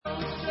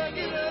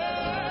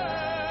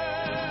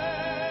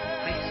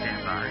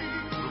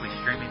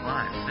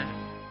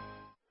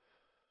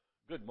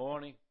Good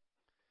morning.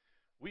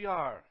 We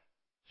are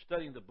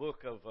studying the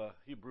book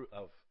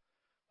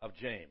of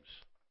James,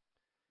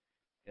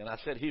 and I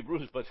said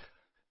Hebrews, but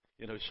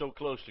it's so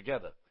close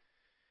together.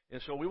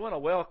 And so we want to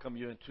welcome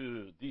you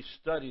into these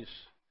studies,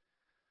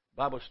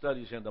 Bible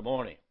studies in the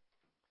morning.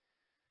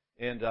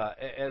 And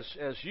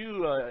as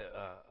you,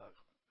 I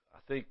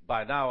think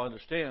by now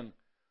understand,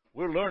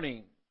 we're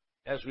learning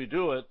as we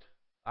do it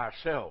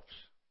ourselves.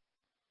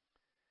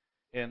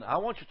 And I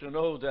want you to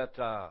know that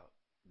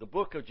the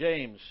book of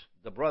James,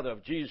 the brother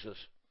of Jesus,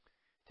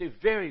 it's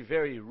a very,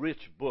 very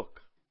rich book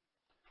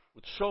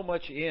with so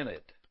much in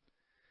it.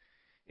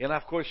 And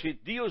of course,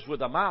 it deals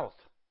with the mouth.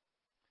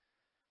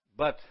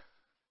 But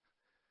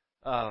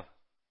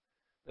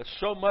there's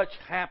so much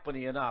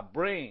happening in our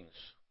brains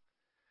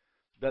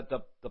that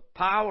the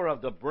power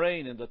of the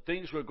brain and the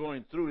things we're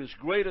going through is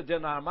greater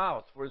than our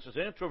mouth. For instance,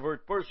 an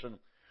introvert person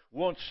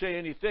won't say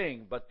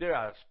anything, but they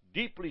are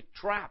deeply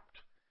trapped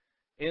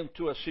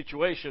into a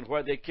situation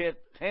where they can't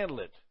handle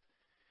it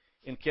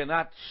and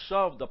cannot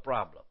solve the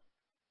problem.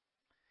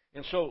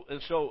 And so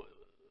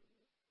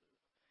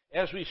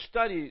as we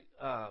study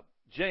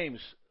James,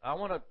 I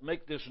want to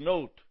make this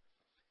note.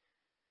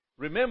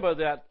 Remember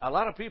that a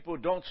lot of people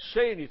don't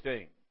say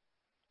anything,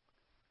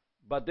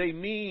 but they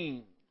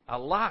mean a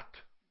lot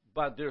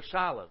by their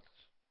silence.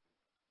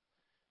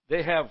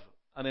 They have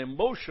an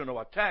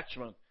emotional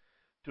attachment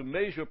to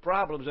major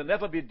problems that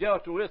never be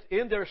dealt with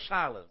in their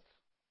silence.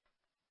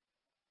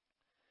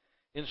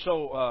 And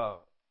so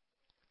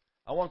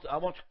I want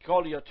to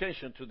call your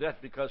attention to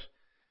that because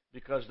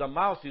the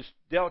mouth is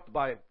dealt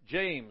by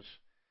James,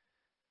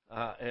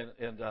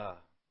 and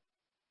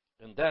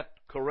that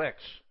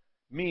corrects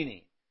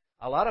meaning.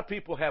 A lot of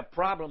people have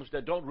problems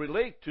that don't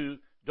relate to,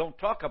 don't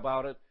talk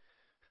about it,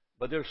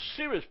 but they're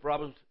serious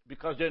problems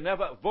because they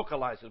never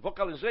vocalize it.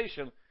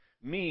 Vocalization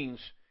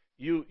means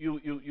you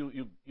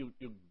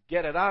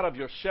get it out of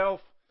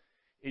yourself,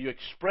 you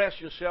express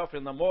yourself,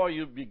 and the more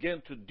you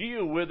begin to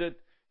deal with it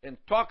and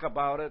talk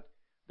about it,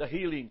 the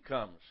healing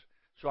comes.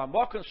 So I'm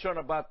more concerned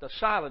about the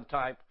silent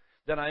type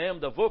than I am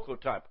the vocal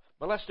type.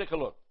 But let's take a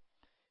look.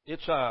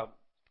 It's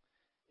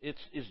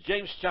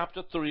James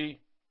chapter 3,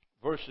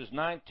 verses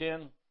 9,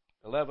 10,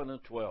 11,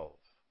 and 12.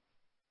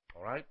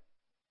 All right?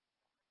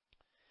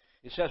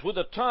 It says, with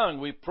the tongue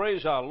we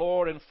praise our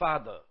Lord and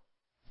Father.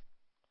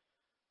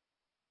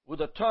 With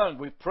the tongue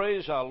we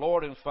praise our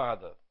Lord and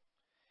Father.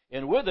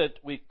 And with it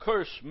we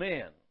curse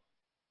men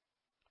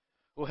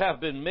who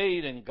have been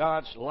made in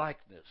God's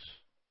likeness.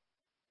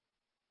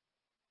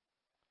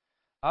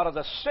 Out of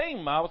the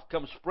same mouth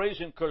comes praise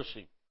and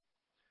cursing.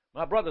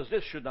 My brothers,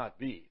 this should not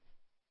be.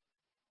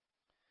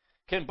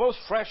 Can both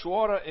fresh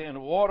water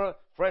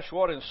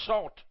and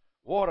salt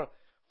water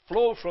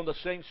flow from the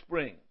same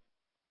spring?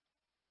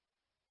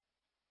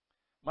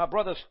 My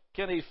brothers,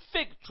 can a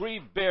fig tree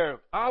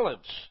bear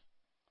olives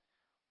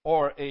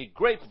or a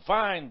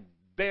grapevine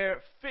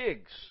bear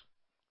figs?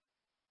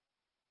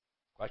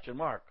 Question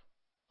mark.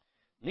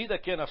 Neither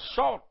can a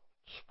salt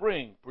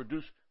spring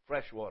produce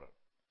fresh water.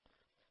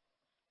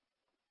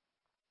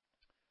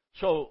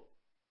 So,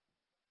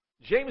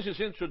 James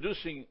is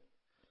introducing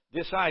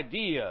this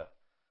idea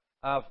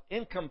of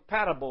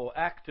incompatible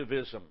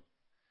activism,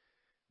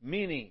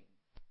 meaning,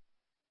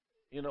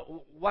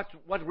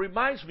 what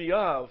reminds me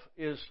of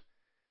is,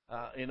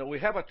 we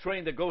have a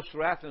train that goes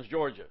through Athens,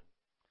 Georgia.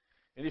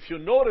 And if you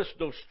notice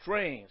those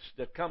trains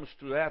that comes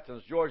to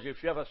Athens, Georgia,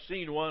 if you ever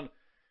seen one,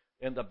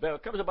 and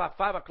it comes about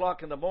 5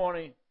 o'clock in the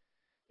morning,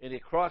 and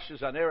it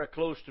crosses an area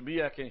close to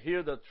me. I can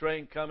hear the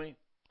train coming.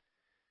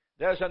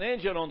 There's an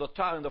engine on the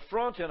top, in the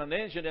front, and an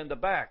engine in the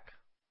back.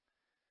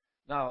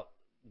 Now,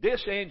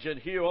 this engine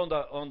here on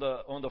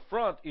the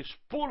front is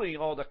pulling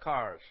all the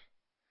cars,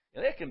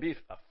 and it can be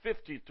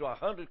 50 to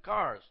 100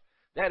 cars.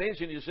 That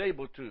engine is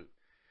able to.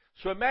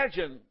 So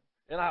imagine,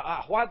 and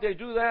why they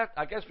do that?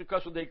 I guess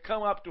because when they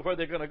come up to where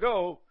they're going to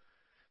go,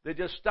 they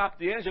just stop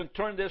the engine,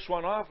 turn this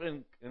one off,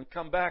 and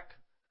come back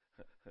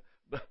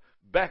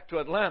to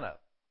Atlanta.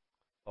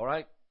 All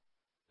right?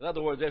 In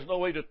other words, there's no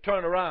way to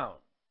turn around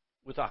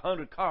with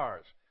 100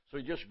 cars. So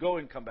you just go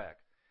and come back.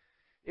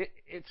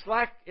 It's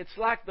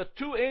like the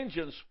two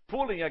engines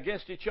pulling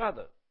against each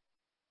other.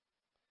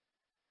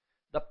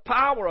 The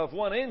power of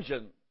one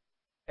engine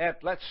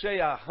at, let's say,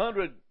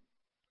 100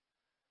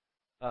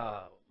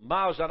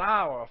 miles an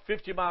hour or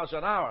 50 miles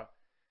an hour,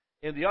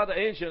 and the other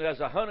engine has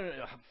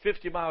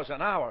 150 miles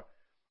an hour,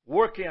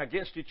 working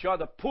against each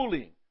other,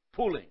 pulling.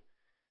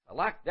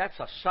 That's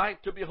a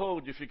sight to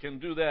behold if you can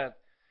do that.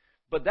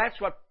 But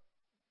that's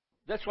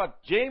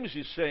what James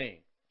is saying,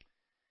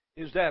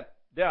 is that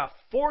there are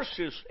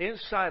forces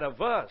inside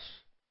of us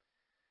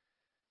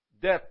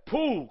that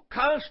pull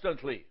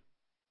constantly.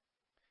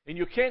 And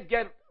you can't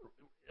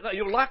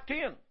you're locked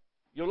in.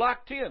 You're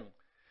locked in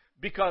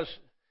because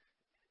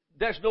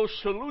there's no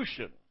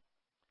solution.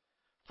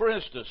 For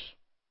instance,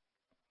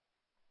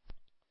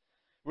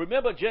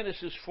 remember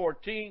Genesis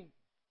 14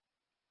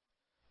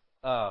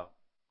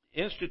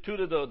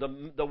 instituted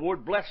the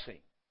word blessing.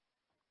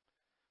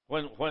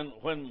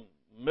 When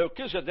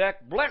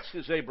Melchizedek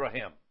blesses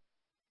Abraham.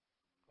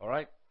 All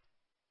right?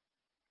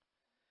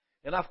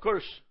 And of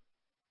course,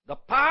 the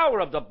power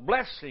of the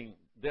blessing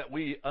that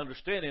we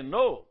understand and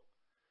know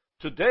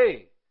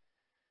today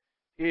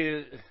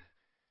is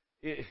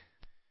it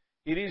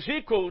is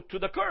equal to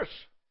the curse.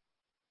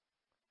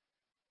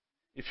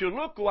 If you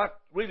look what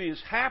really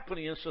is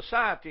happening in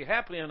society,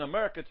 happening in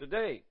America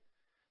today,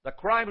 the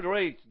crime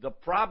rate, the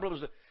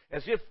problems,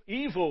 as if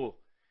evil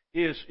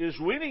is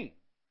winning.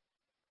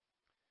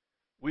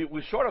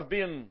 We've sort of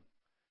been,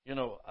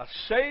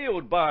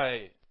 assailed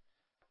by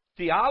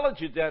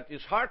theology that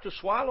is hard to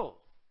swallow.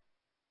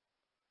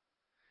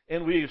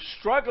 And we're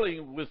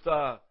struggling with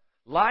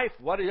life.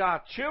 What are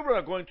our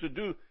children going to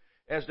do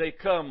as they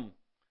come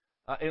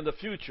in the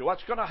future?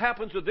 What's going to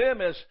happen to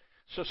them as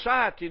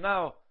society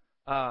now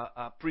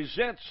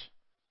presents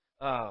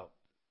a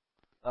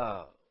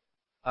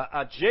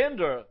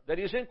gender that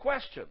is in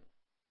question?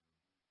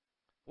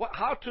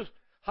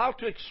 How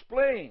to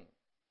explain?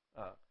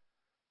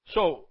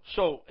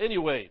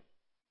 Anyway,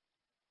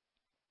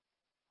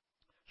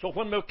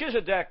 when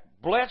Melchizedek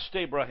blessed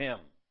Abraham,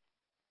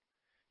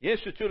 he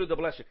instituted the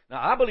blessing.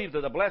 Now, I believe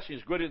that the blessing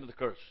is greater than the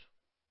curse.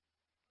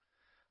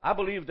 I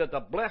believe that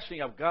the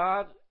blessing of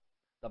God,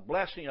 the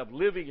blessing of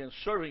living and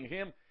serving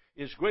Him,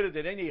 is greater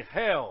than any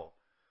hell.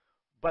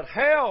 But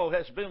hell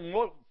has been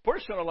more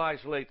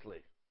personalized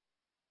lately.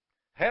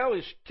 Hell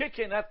is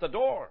kicking at the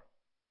door.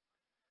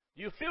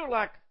 Do you feel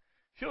like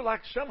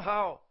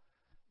somehow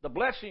the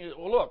blessing is,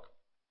 look,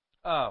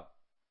 the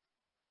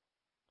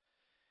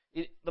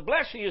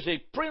blessing is a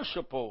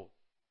principle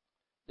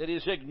that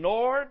is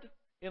ignored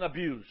and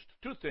abused.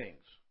 Two things.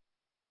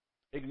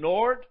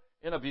 Ignored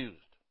and abused.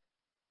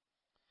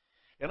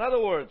 In other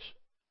words,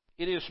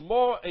 it is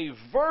more a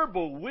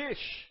verbal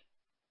wish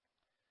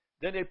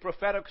than a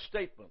prophetic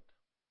statement.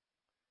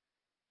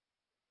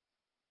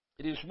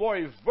 It is more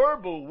a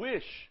verbal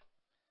wish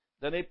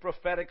than a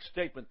prophetic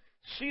statement.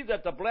 See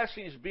that the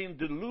blessing is being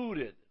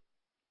diluted.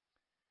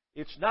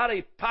 It's not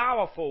a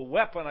powerful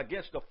weapon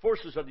against the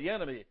forces of the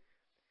enemy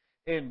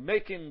in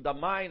making the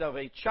mind of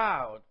a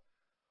child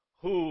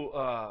who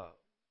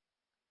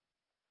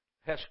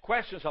has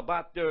questions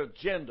about their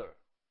gender.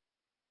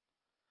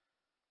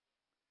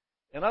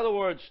 In other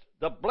words,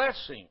 the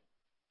blessing,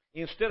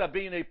 instead of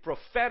being a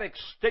prophetic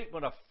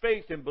statement of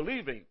faith and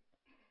believing,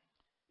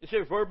 is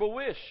a verbal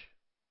wish.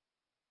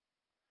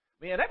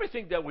 I mean,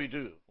 everything that we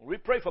do, when we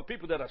pray for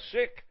people that are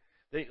sick,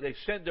 they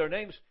send their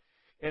names,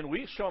 and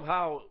we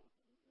somehow,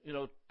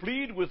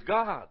 plead with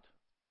God.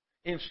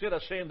 Instead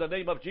of saying the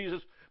name of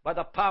Jesus, by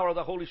the power of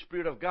the Holy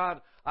Spirit of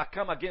God, I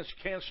come against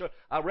cancer.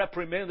 I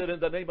reprimand it in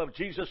the name of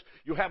Jesus.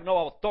 You have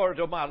no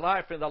authority over my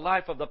life and the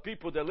life of the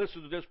people that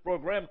listen to this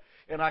program,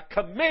 and I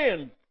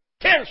command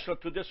cancer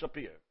to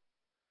disappear.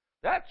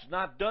 That's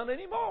not done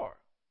anymore.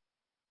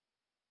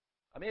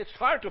 I mean, it's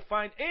hard to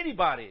find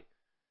anybody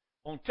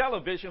on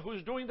television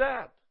who's doing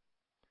that.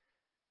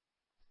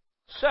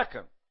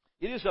 Second,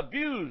 it is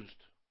abused.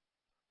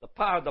 The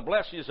power of the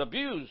blessing is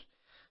abused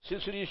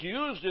since it is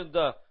used in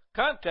the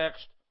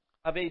context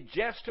of a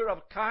gesture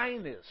of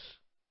kindness.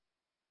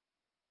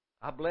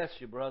 I bless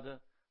you, brother.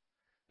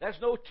 There's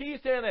no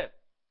teeth in it.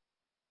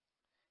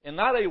 And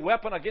not a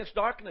weapon against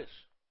darkness.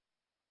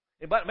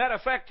 But matter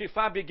of fact, if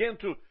I begin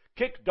to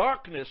kick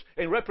darkness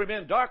and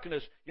reprimand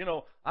darkness,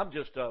 I'm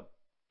just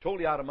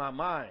totally out of my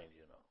mind,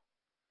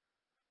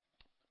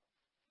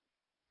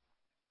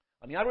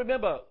 I mean, I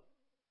remember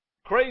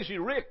Crazy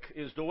Rick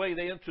is the way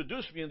they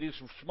introduced me in these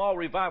small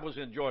revivals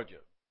in Georgia.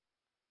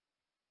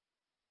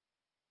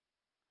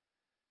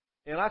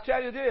 And I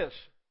tell you this,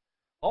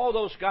 all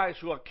those guys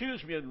who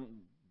accuse me and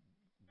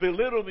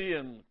belittle me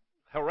and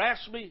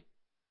harass me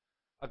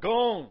are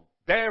gone,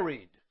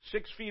 buried,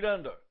 6 feet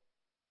under.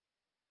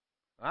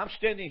 I'm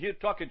standing here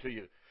talking to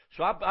you.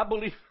 So I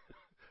believe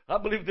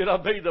that I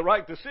made the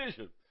right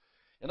decision.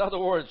 In other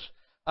words,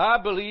 I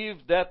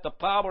believe that the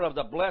power of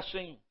the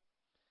blessing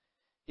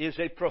is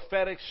a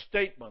prophetic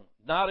statement,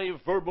 not a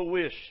verbal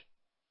wish.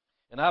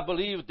 And I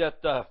believe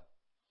that the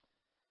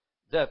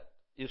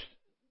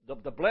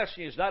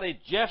blessing is not a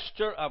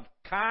gesture of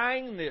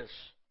kindness,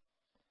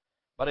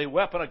 but a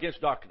weapon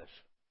against darkness.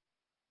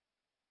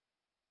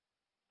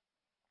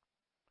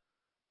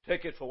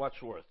 Take it for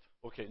what's worth.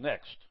 Okay,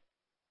 next.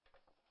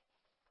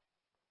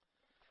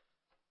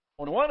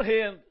 On one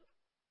hand,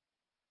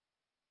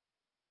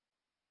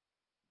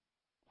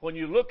 when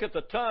you look at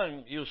the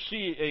tongue, you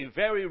see a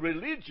very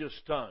religious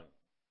tongue.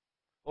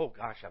 Oh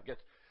gosh,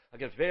 I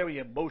get very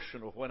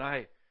emotional when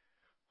I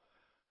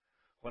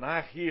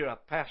hear a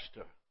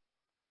pastor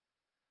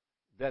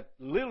that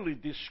literally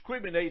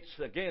discriminates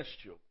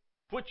against you,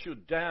 puts you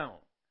down,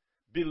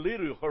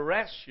 belittle you,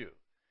 harass you.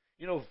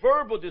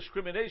 Verbal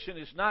discrimination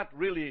is not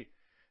really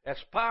as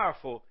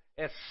powerful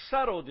as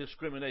subtle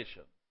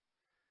discrimination.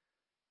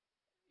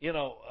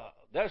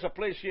 There's a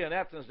place here in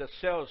Athens that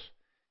sells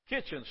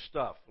kitchen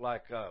stuff,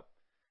 like,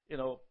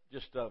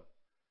 just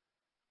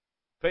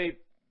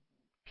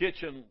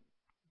kitchen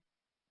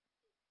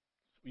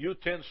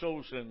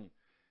utensils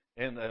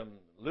and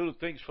little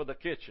things for the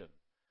kitchen.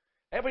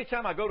 Every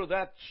time I go to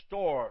that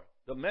store,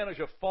 the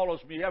manager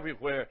follows me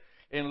everywhere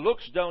and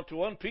looks down to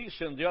one piece,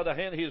 and the other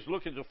hand, he's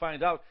looking to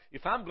find out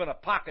if I'm going to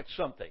pocket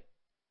something.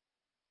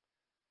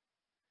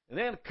 And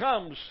then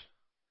comes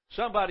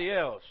somebody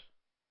else,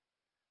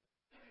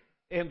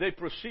 and they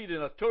proceed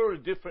in a totally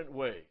different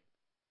way.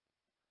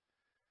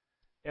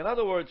 In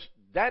other words,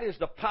 that is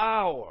the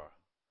power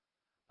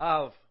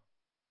of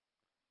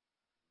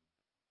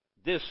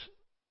this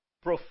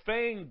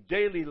profane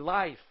daily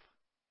life.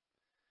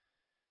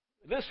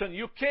 Listen,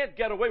 you can't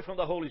get away from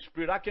the Holy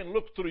Spirit. I can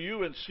look through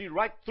you and see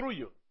right through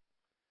you.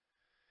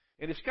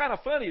 And it's kind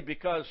of funny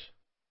because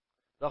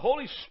the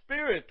Holy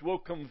Spirit will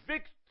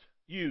convict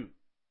you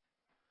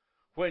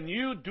when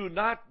you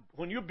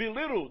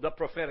belittle the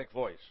prophetic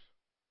voice.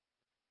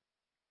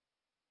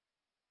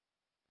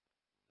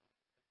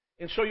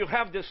 And so you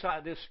have this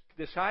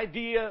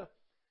idea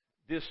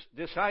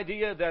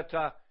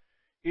that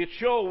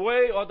it's your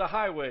way or the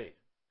highway.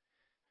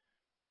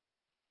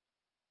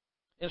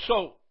 And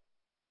so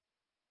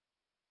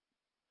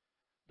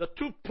the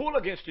two pull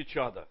against each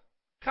other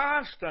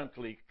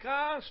constantly.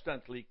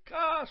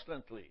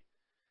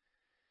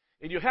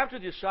 And you have to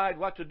decide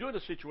what to do in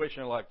a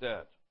situation like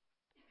that.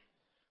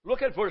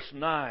 Look at verse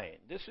 9.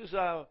 This is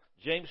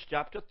James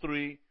chapter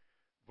 3,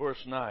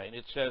 verse 9.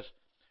 It says,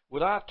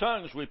 "With our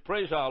tongues we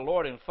praise our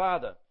Lord and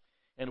Father,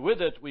 and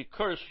with it we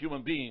curse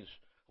human beings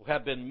who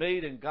have been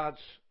made in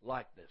God's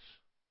likeness."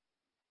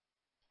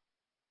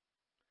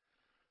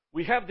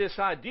 We have this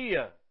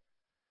idea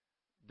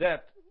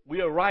that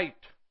we are right.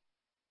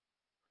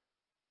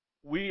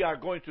 We are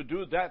going to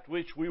do that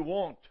which we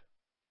want.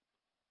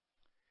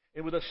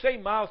 And with the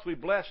same mouth we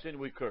bless and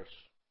we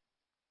curse.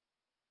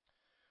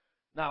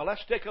 Now,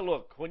 let's take a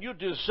look. When you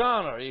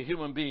dishonor a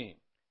human being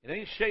in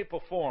any shape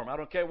or form, I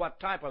don't care what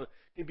type of it,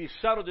 it can be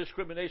subtle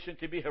discrimination, it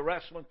can be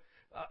harassment.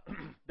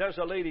 There's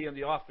a lady in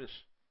the office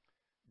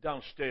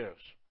downstairs.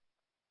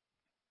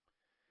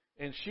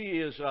 And she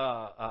is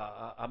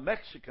a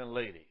Mexican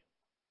lady.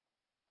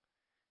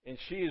 And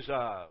she's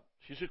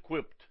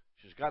equipped.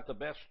 She's got the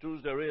best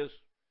tools there is.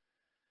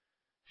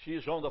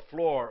 She's on the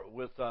floor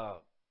with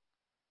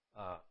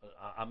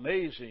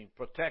amazing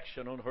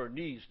protection on her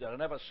knees that I've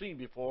never seen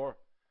before.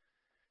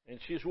 And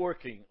she's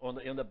working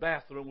in the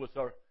bathroom with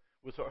her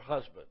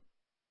husband.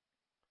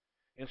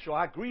 And so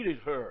I greeted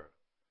her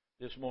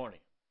this morning.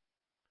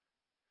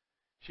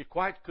 She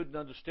quite couldn't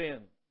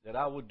understand that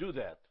I would do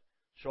that.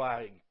 So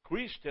I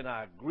increased and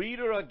I greeted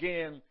her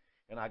again,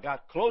 and I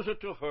got closer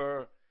to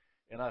her,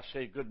 and I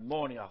say, "Good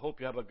morning, I hope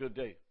you have a good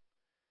day."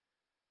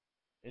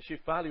 And she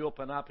finally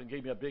opened up and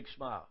gave me a big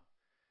smile.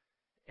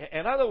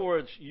 In other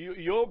words,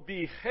 your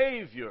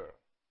behavior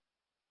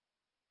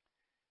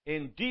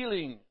in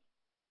dealing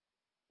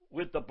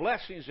with the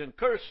blessings and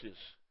curses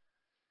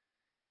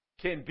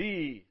can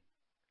be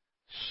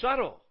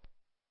subtle.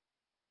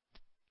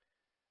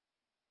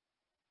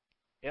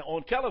 And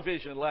on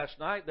television last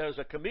night, there's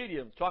a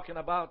comedian talking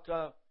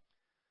about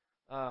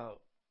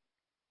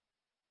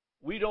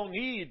we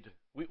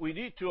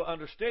need to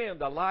understand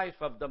the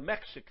life of the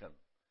Mexican,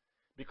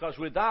 because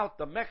without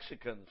the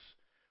Mexicans,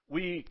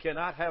 we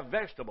cannot have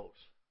vegetables.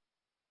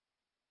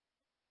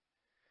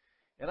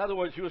 In other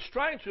words, he was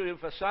trying to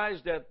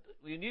emphasize that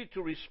we need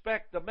to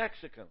respect the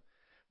Mexican.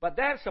 But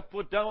that's a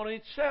put down in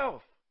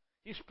itself.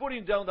 He's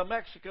putting down the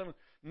Mexican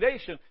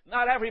nation.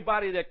 Not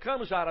everybody that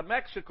comes out of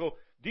Mexico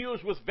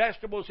deals with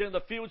vegetables in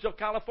the fields of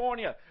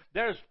California.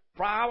 There's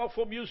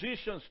powerful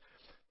musicians.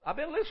 I've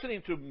been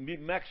listening to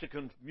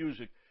Mexican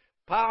music.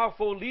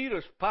 Powerful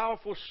leaders,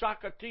 powerful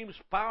soccer teams.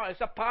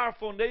 It's a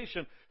powerful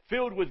nation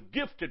filled with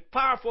gifted,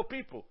 powerful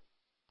people.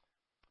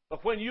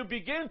 But when you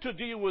begin to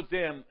deal with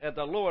them at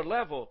the lower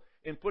level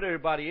and put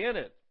everybody in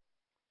it,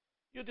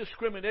 you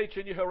discriminate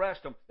and you harass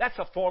them. That's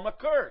a form of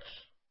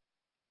curse.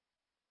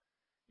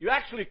 You're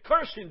actually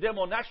cursing them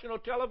on national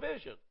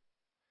television.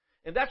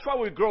 And that's why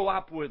we grow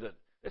up with it.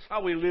 That's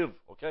how we live,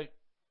 okay?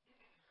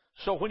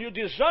 So when you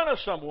dishonor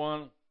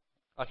someone,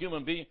 a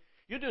human being,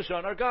 you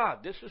dishonor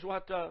God. This is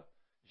what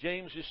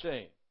James is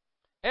saying.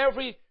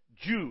 Every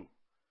Jew,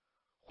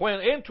 when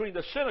entering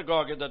the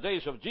synagogue in the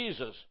days of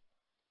Jesus,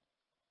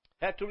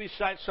 had to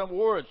recite some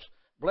words.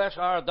 "Blessed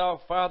art thou,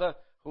 Father,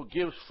 who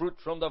gives fruit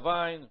from the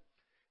vine,"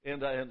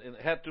 and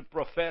had to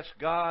profess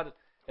God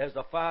as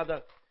the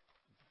Father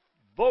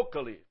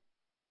vocally.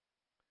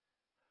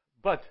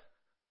 But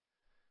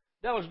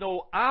there was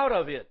no out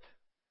of it.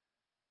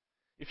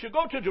 If you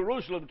go to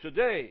Jerusalem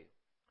today,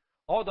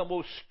 all the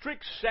most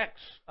strict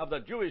sects of the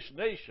Jewish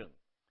nation,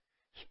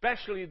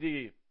 especially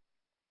the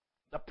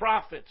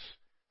prophets,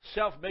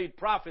 self-made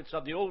prophets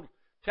of the Old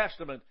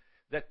Testament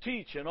that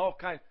teach and all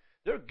kinds,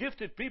 they're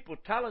gifted people,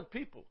 talented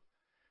people.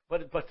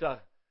 But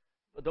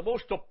the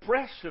most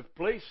oppressive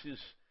places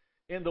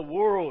in the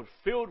world,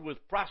 filled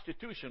with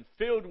prostitution,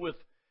 filled with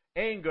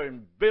anger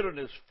and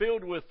bitterness,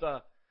 filled with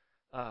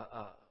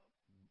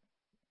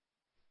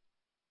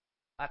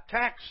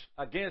attacks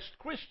against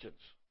Christians.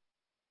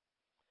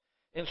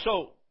 And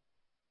so,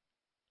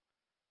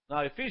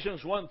 now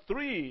Ephesians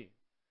 1:3,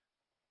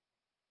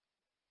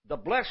 the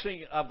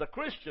blessing of the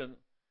Christian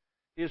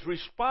is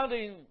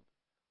responding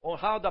on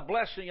how the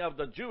blessing of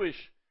the Jewish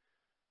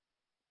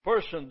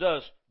person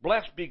does.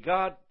 Blessed be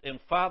God and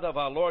Father of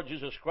our Lord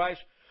Jesus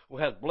Christ, who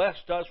hath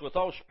blessed us with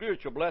all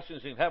spiritual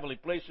blessings in heavenly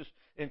places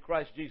in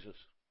Christ Jesus.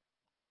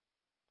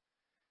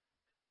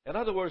 In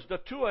other words, the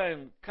two are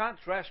in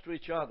contrast to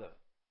each other.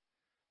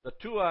 The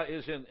two are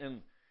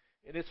and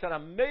it's an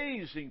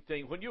amazing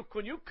thing. When you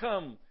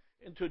come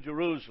into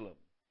Jerusalem,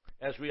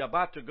 as we are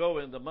about to go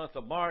in the month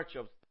of March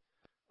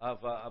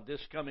of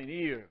this coming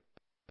year,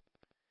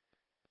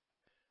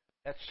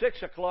 at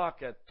 6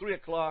 o'clock, at 3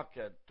 o'clock,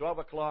 at 12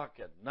 o'clock,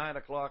 at 9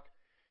 o'clock,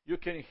 you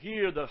can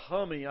hear the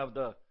humming of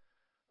the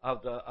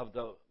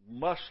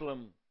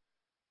Muslim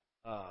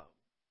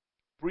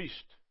priest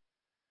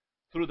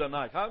through the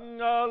night.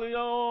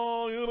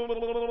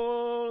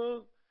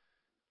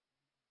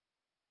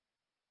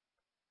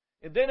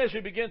 And then as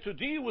you begin to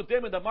deal with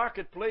them in the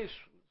marketplace,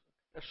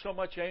 there's so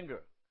much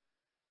anger.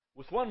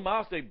 With one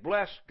mouth they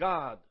bless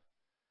God,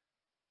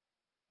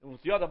 and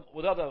with the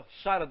other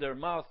side of their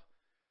mouth,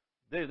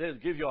 they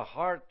give you a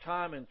hard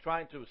time in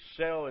trying to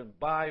sell and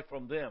buy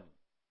from them.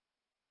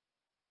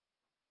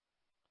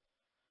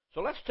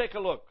 So let's take a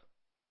look.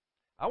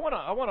 I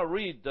want to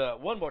read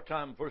one more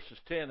time verses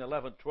 10,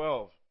 11,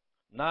 12,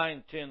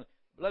 9, 10.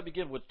 Let's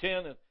begin with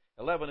 10,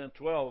 11, and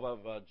 12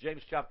 of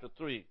James chapter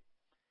 3.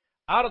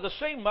 Out of the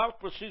same mouth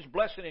proceeds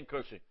blessing and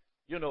cursing.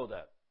 You know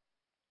that.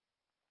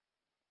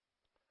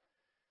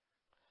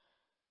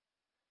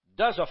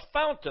 Does a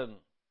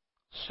fountain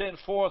send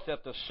forth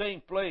at the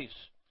same place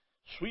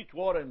sweet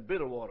water and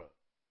bitter water?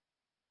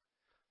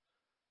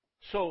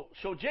 So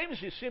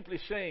James is simply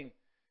saying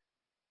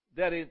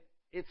that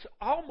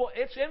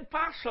it's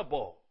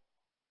impossible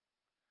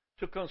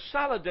to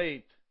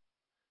consolidate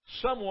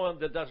someone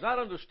that does not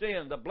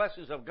understand the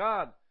blessings of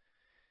God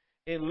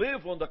and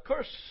live on the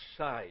curse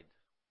side.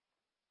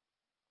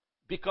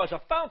 Because a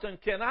fountain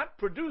cannot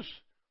produce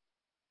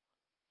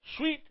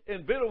sweet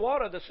and bitter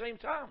water at the same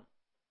time.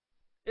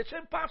 It's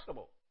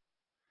impossible.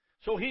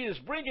 So he is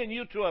bringing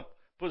you to a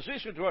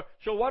position to where,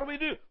 so what do we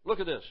do? Look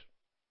at this.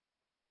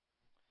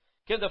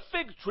 Can the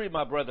fig tree,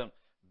 my brethren,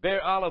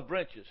 bear olive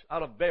branches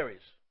out of berries?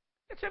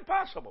 It's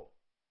impossible.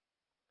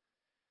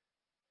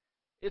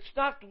 It's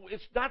not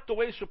the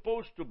way it's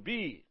supposed to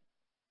be.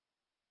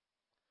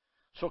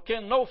 So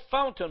can no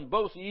fountain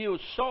both yield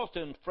salt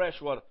and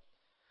fresh water?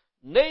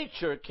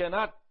 Nature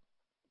cannot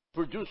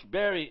produce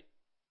berry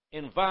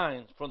and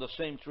vines from the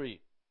same tree.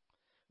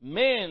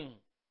 Man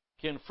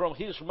can from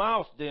his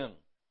mouth then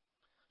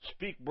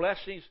speak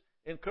blessings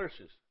and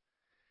curses.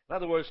 In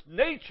other words,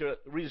 nature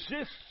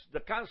resists the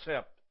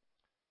concept.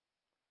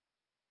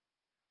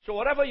 So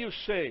whatever you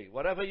say,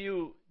 whatever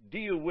you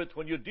deal with,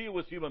 when you deal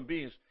with human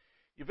beings,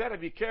 you better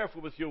be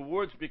careful with your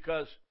words,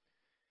 because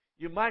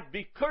you might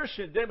be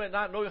cursing them and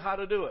not knowing how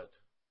to do it.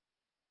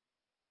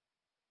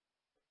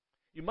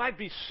 You might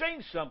be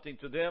saying something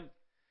to them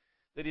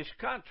that is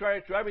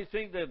contrary to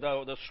everything that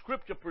the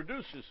Scripture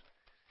produces,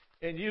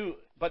 and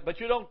but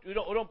you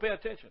don't pay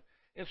attention.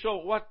 And so,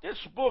 what this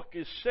book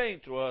is saying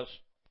to us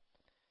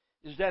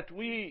is that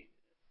we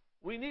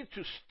need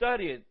to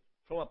study it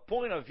from a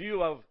point of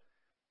view of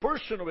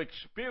personal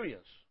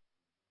experience.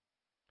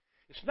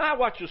 It's not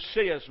what you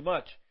say as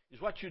much;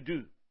 it's what you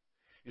do.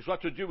 It's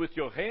what you do with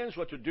your hands,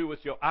 what you do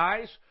with your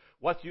eyes,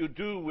 what you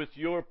do with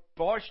your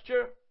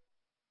posture.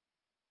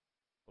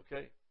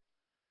 Okay?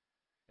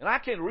 And I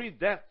can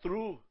read that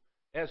through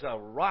as a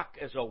rock,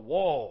 as a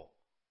wall,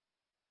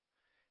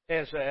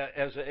 it's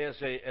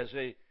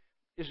the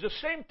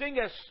same thing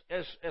as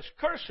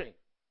cursing.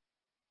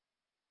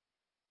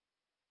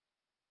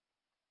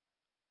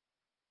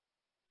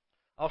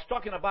 I was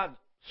talking about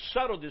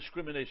subtle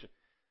discrimination.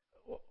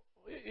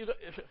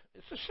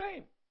 It's the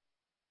same.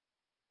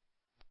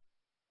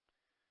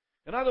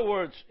 In other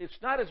words, it's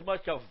not as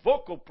much a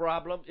vocal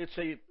problem, it's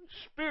a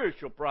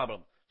spiritual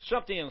problem.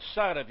 Something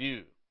inside of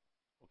you.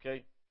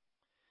 Okay?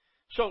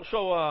 So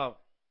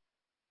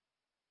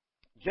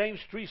James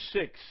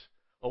 3:6,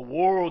 a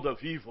world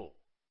of evil.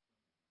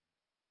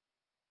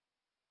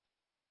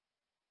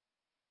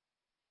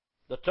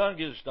 The tongue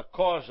is the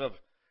cause of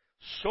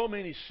so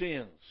many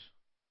sins.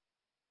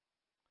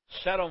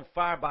 Set on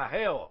fire by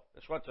hell.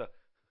 That's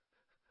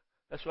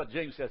what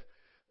James says.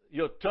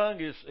 Your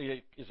tongue is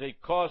a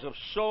cause of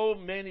so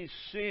many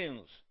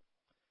sins.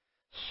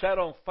 Set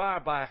on fire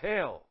by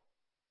hell.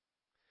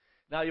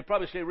 Now, you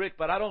probably say, Rick,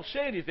 but I don't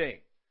say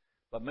anything.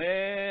 But,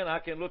 man, I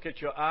can look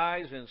at your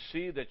eyes and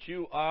see that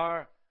you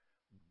are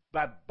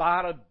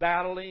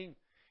battling,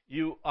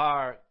 you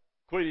are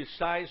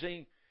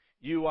criticizing,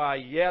 you are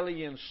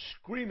yelling and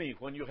screaming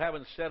when you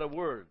haven't said a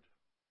word.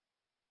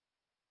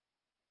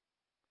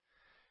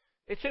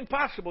 It's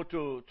impossible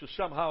to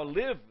somehow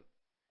live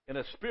in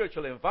a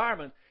spiritual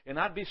environment and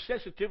not be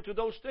sensitive to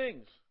those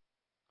things.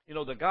 You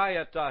know, the guy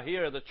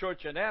here at the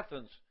church in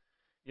Athens,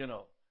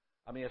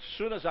 as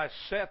soon as I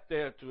sat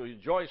there to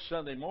enjoy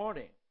Sunday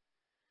morning,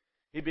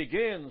 he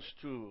begins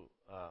to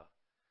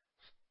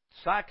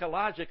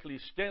psychologically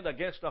stand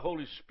against the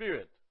Holy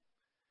Spirit.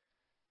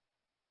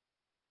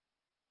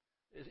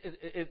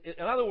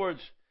 In other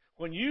words,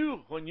 when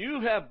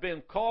you have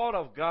been called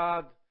of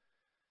God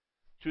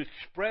to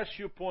express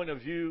your point of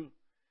view,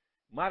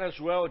 might as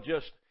well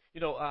just,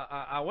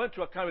 I went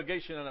to a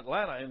congregation in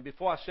Atlanta, and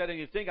before I said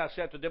anything, I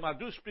said to them, I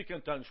do speak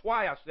in tongues.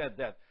 Why I said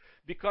that?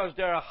 Because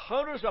there are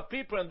hundreds of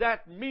people in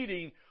that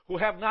meeting who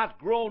have not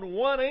grown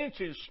 1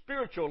 inch in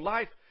spiritual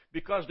life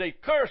because they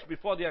curse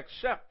before they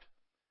accept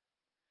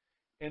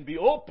and be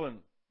open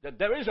that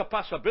there is a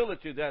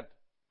possibility that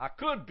I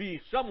could be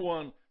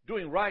someone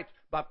doing right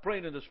by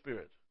praying in the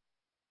Spirit.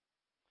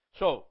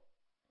 So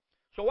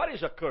what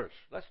is a curse?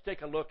 Let's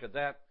take a look at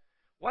that.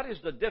 What is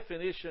the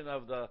definition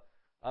of a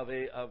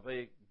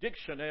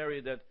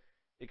dictionary that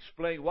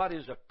explains what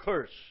is a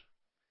curse?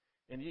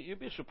 And you'd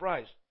be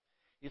surprised.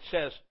 It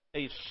says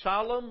a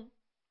solemn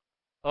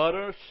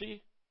utterance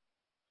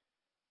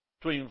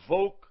to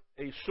invoke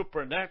a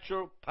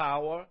supernatural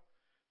power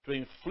to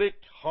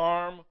inflict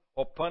harm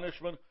or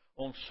punishment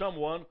on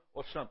someone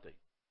or something.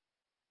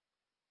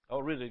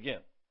 I'll read it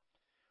again.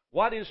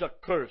 What is a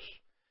curse?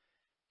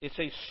 It's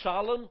a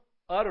solemn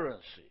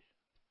utterance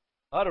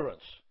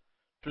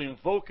to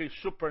invoke a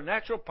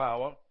supernatural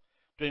power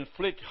to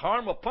inflict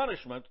harm or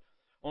punishment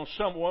on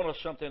someone or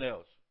something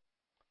else.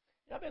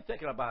 I've been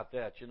thinking about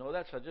that.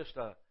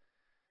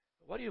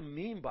 What do you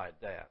mean by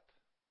that?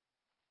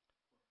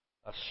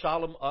 A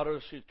solemn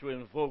utterance to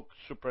invoke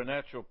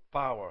supernatural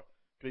power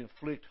to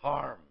inflict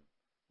harm.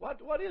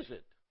 What is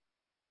it?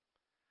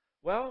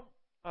 Well,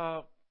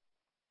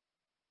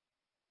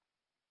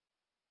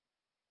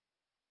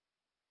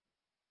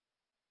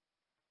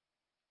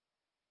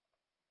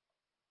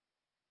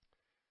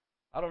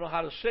 I don't know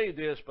how to say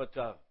this, but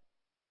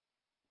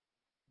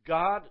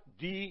God,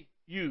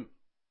 D-U.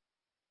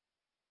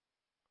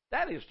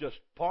 That is just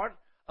part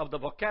of the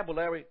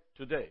vocabulary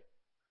today.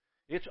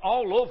 It's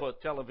all over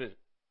television.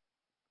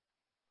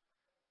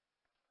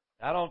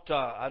 I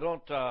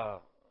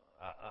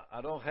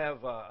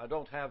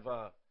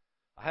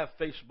have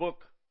Facebook,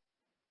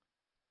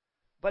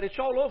 but it's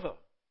all over.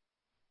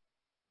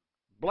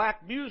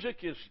 Black music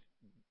is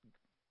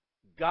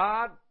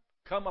God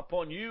come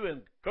upon you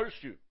and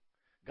curse you.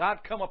 God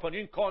come upon you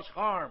and cause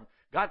harm.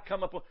 God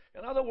come upon.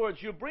 In other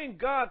words, you bring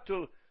God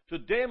to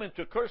them and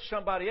to curse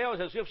somebody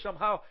else as if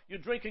somehow you're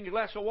drinking a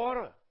glass of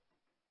water.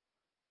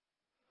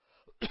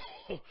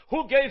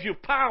 Who gave you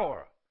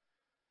power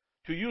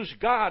to use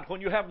God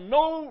when you have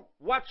no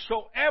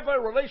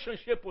whatsoever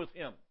relationship with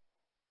Him?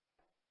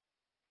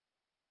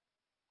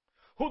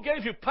 Who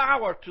gave you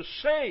power to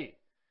say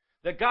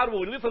that God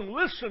will even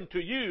listen to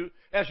you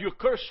as you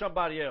curse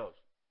somebody else?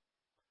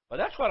 But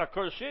that's what a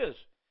curse is.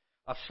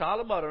 A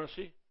solemn utterance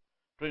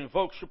to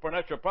invoke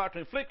supernatural power to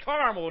inflict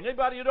harm on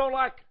anybody you don't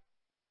like.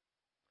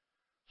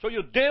 So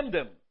you damn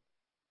them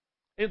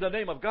in the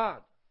name of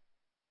God.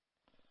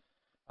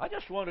 I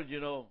just wondered,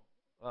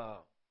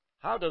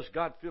 how does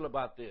God feel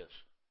about this?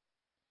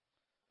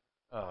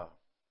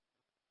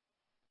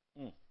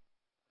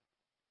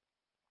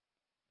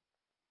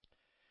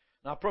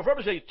 Now,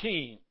 Proverbs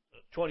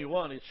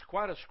 18:21, it's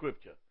quite a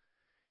scripture.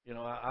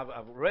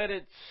 I've read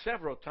it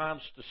several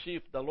times to see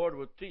if the Lord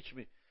would teach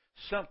me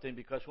something,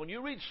 because when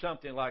you read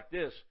something like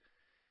this,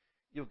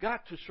 you've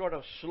got to sort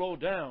of slow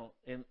down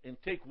and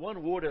take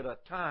one word at a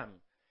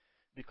time,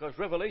 because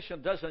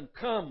revelation doesn't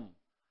come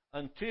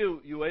until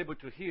you're able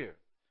to hear.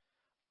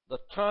 The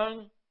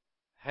tongue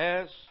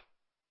has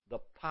the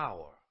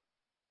power.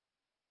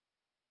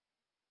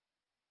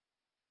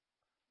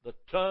 The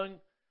tongue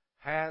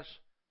has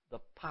the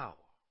power.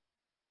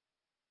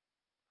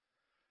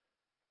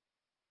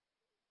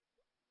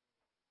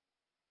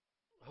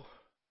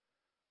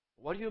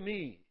 What do you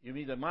mean? You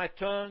mean that my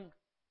tongue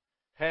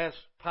has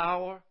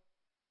power?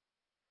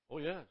 Oh,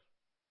 yes.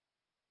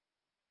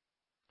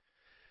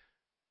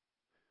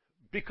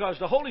 Because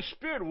the Holy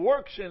Spirit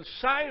works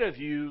inside of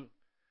you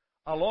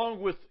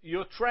along with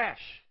your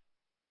trash.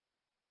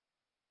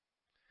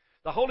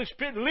 The Holy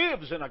Spirit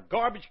lives in a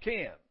garbage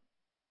can.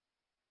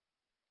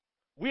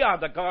 We are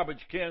the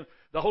garbage can.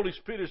 The Holy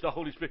Spirit is the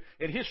Holy Spirit.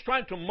 And He's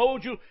trying to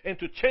mold you and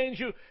to change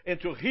you and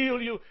to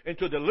heal you and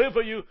to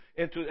deliver you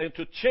and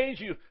to change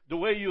you the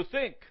way you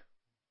think.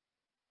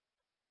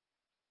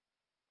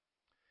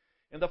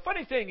 And the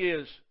funny thing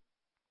is,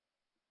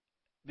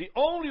 the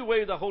only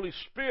way the Holy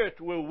Spirit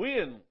will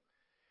win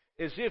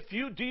is if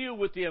you deal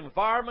with the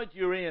environment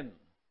you're in.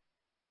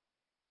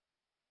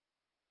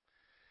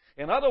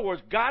 In other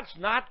words, God's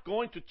not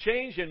going to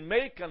change and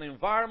make an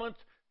environment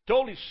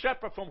totally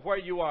separate from where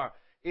you are.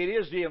 It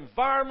is the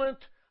environment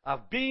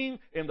of being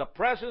in the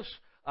presence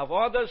of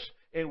others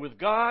and with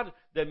God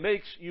that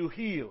makes you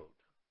healed.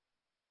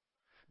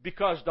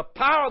 Because the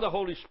power of the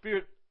Holy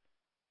Spirit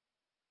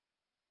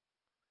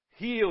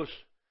heals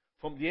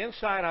from the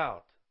inside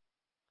out.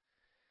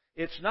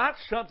 It's not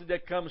something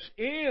that comes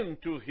in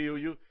to heal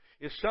you.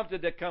 It's something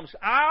that comes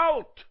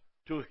out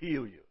to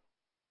heal you.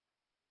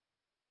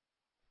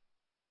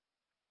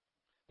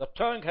 The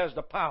tongue has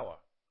the power.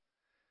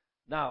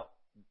 Now,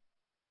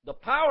 the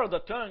power of the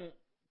tongue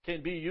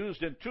can be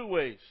used in two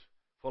ways,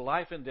 for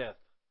life and death.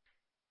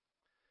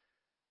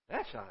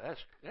 That's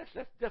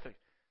different.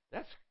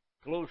 That's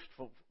close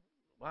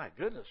My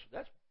goodness,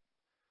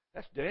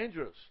 that's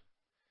dangerous.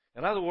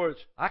 In other words,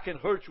 I can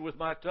hurt you with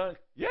my tongue.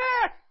 Yeah!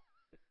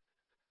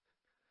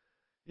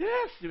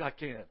 Yes, I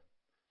can.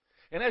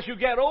 And as you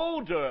get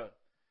older,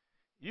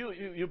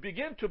 you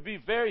begin to be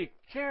very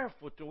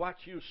careful to what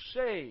you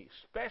say,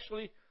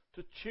 especially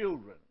to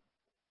children.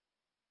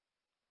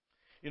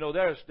 You know,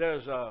 there's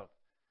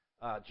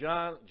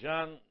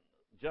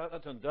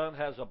Jonathan Dunn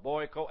has a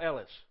boy called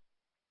Ellis.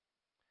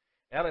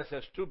 Ellis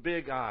has two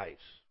big eyes.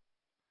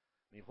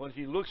 I mean, when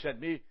he looks at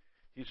me,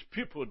 his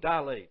pupil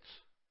dilates,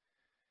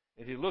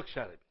 and he looks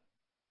at it.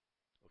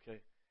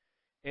 Okay,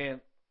 and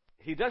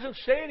he doesn't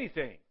say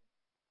anything.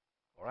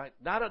 All right,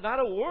 not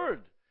a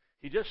word.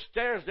 He just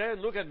stares there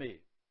and looks at me.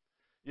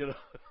 You know,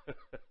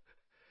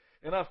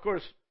 and of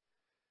course,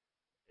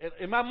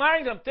 in my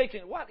mind, I'm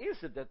thinking, what is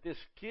it that this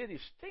kid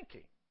is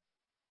thinking?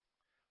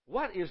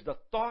 What is the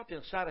thought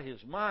inside of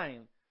his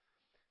mind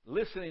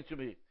listening to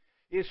me?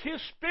 Is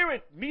his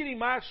spirit meeting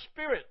my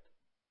spirit?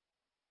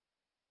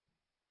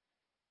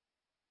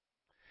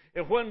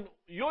 And when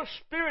your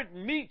spirit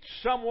meets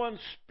someone's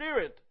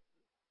spirit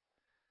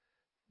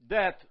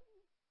that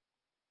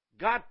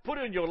God put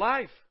in your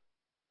life,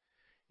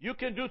 you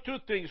can do two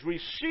things.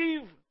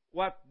 Receive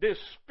what this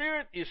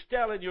spirit is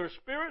telling your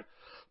spirit,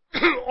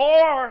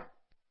 or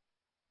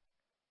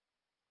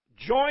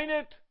join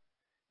it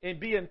and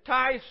be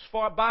enticed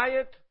by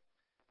it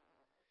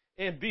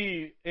and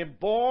be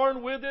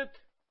born with it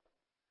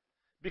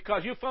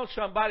because you found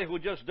somebody who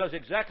just does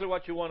exactly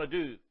what you want to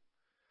do.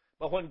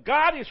 But when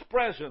God is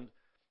present,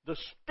 the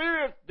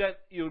spirit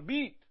that you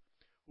meet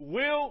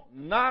will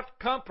not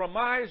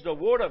compromise the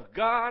Word of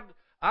God.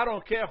 I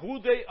don't care who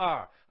they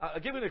are.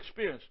 I'll give you an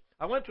experience.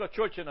 I went to a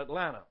church in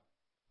Atlanta,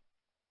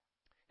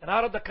 and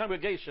out of the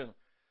congregation,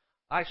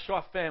 I saw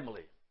a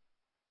family.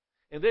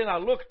 And then I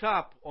looked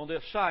up on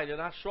their side, and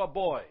I saw a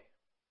boy.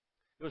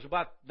 He was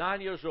about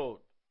 9 years old.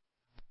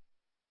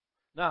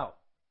 Now,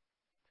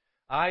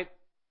 I'm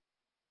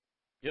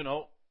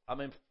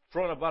in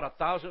front of about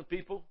 1,000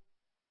 people.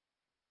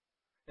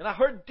 And I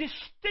heard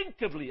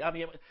distinctively,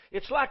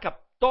 it's like a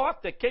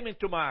thought that came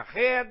into my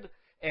head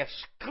as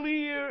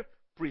clear,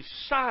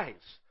 precise.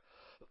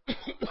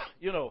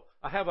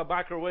 I have a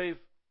microwave,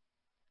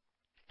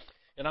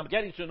 and I'm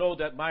getting to know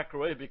that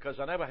microwave because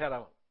I never had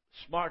a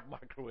smart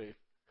microwave.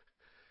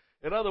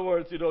 In other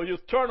words, you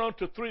turn on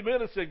to 3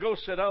 minutes and go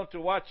sit down to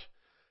watch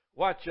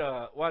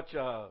a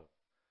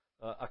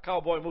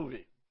cowboy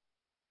movie.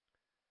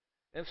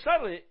 And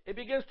suddenly, it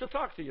begins to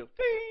talk to you.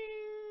 Ding!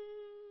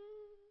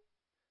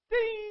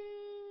 Ding!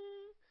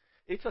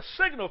 It's a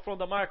signal from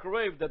the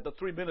microwave that the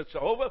 3 minutes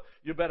are over.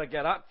 You better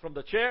get up from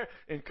the chair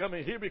and come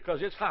in here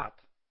because it's hot.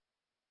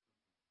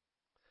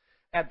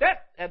 At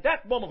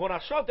that moment, when I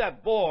saw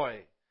that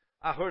boy,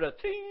 I heard a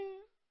ting,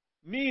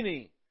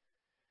 meaning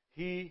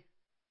he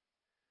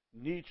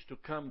needs to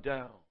come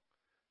down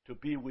to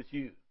be with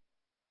you.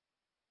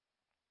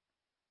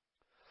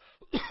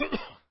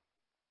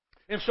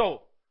 And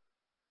so,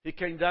 he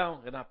came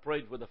down and I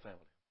prayed with the family.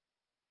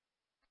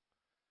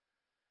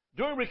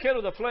 During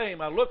Rekindle the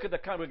Flame, I looked at the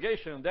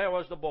congregation and there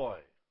was the boy.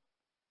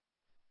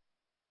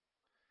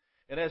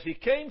 And as he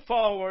came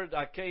forward,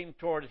 I came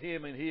toward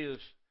him and he is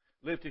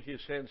lifting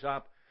his hands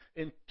up.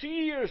 And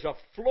tears are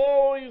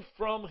flowing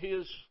from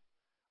his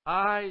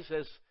eyes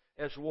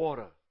as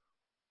water.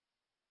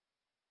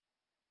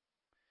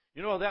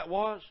 You know what that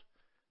was?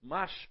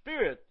 My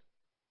spirit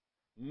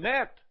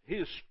met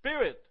his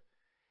spirit,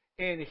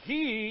 and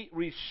he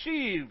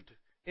received,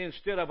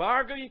 instead of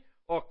arguing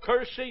or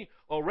cursing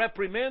or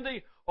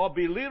reprimanding or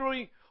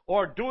belittling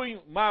or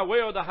doing my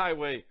way or the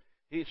highway,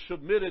 he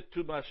submitted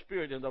to my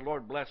spirit, and the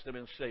Lord blessed him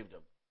and saved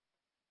him.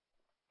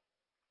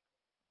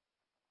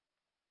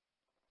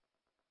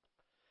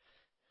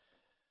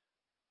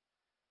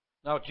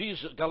 Now,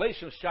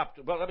 Galatians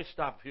chapter, well, let me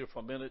stop here for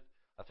a minute.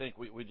 I think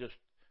we just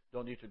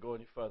don't need to go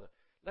any further.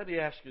 Let me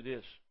ask you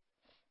this.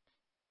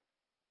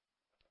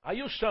 Are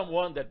you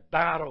someone that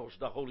battles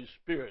the Holy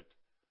Spirit?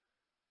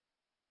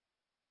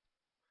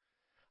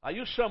 Are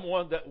you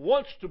someone that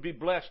wants to be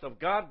blessed of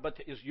God, but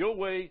is your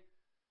way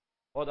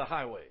or the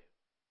highway?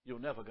 You're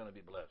never going to be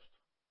blessed.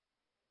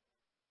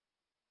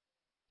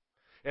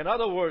 In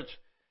other words,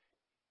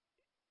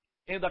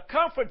 in the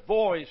comfort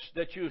voice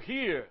that you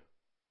hear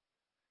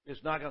is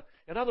not going to...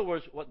 In other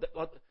words,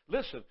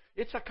 listen,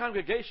 it's a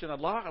congregation, a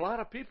lot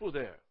of people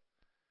there.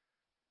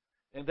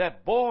 And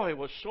that boy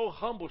was so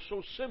humble,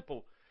 so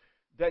simple,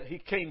 that he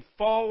came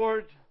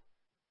forward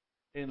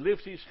and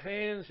lifted his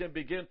hands and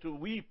began to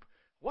weep.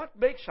 What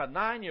makes a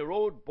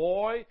 9-year-old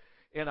boy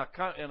in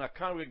a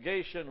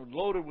congregation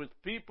loaded with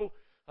people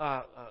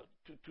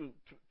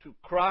to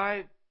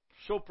cry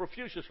so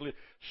profusely,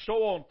 so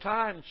on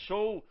time,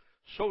 so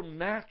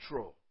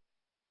natural?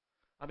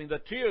 I mean, the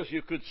tears,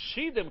 you could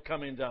see them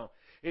coming down.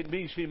 It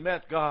means he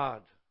met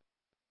God.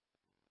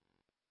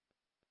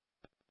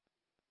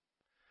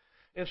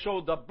 And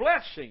so the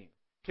blessing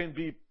can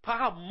be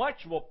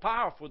much more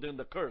powerful than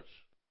the curse.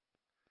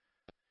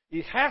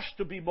 It has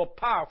to be more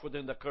powerful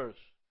than the curse.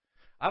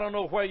 I don't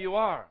know where you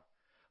are.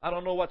 I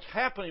don't know what's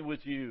happening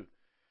with you.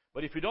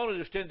 But if you don't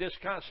understand this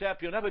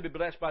concept, you'll never be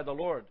blessed by the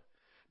Lord.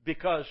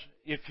 Because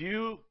if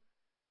you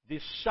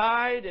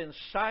decide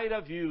inside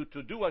of you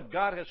to do what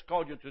God has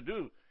called you to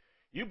do,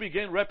 you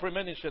begin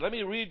reprimanding. Say, let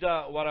me read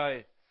what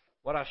I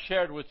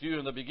shared with you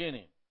in the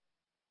beginning.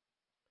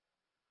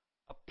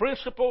 A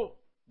principle,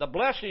 the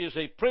blessing is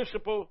a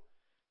principle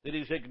that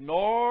is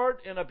ignored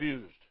and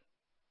abused.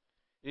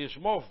 It is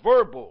more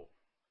verbal,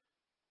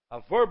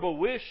 a verbal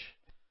wish,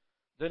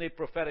 than a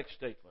prophetic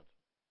statement.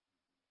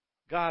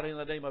 God, in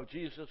the name of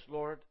Jesus,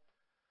 Lord,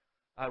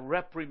 I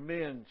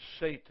reprimand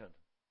Satan,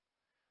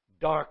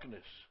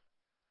 darkness,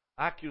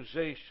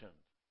 accusation,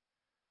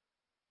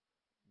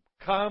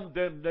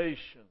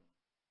 condemnation.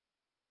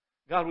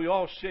 God, we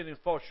all sin and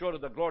fall short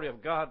of the glory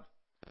of God.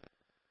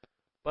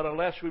 But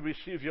unless we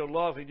receive your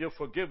love and your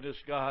forgiveness,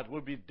 God,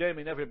 we'll be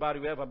damning everybody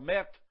we ever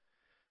met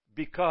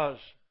because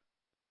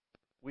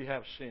we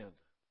have sinned.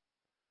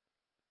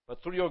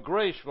 But through your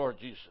grace, Lord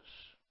Jesus,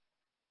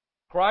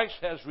 Christ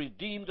has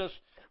redeemed us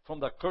from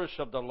the curse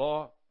of the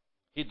law.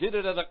 He did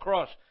it at the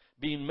cross,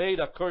 being made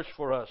a curse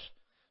for us.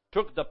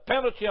 Took the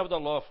penalty of the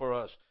law for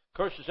us.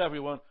 Curses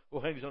everyone who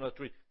hangs on a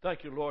tree.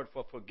 Thank you, Lord,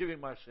 for forgiving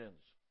my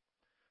sins,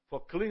 for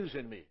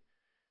cleansing me,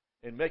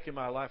 and making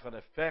my life an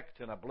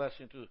effect and a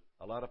blessing to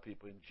a lot of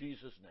people. In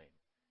Jesus' name,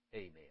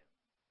 amen.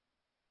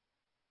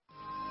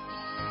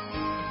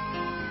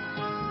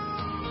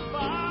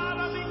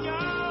 Para minha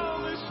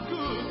alma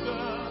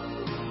escuta,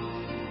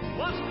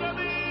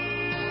 mostra-me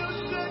os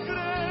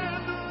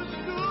segredos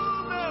do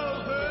meu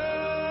rei.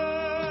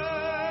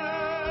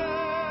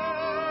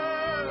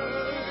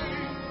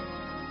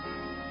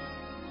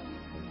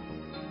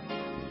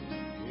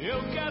 Eu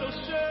quero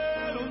ser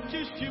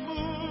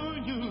testemunho.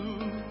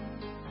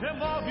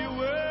 Remove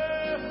o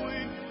erro e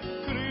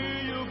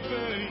cria o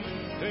bem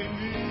em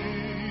mim.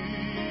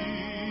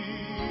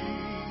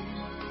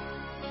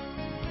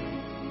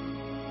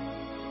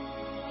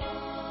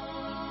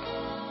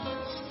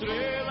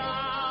 Estrela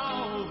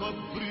alva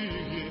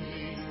brilha em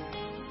mim,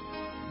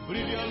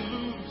 brilha a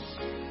luz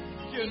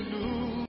que nunca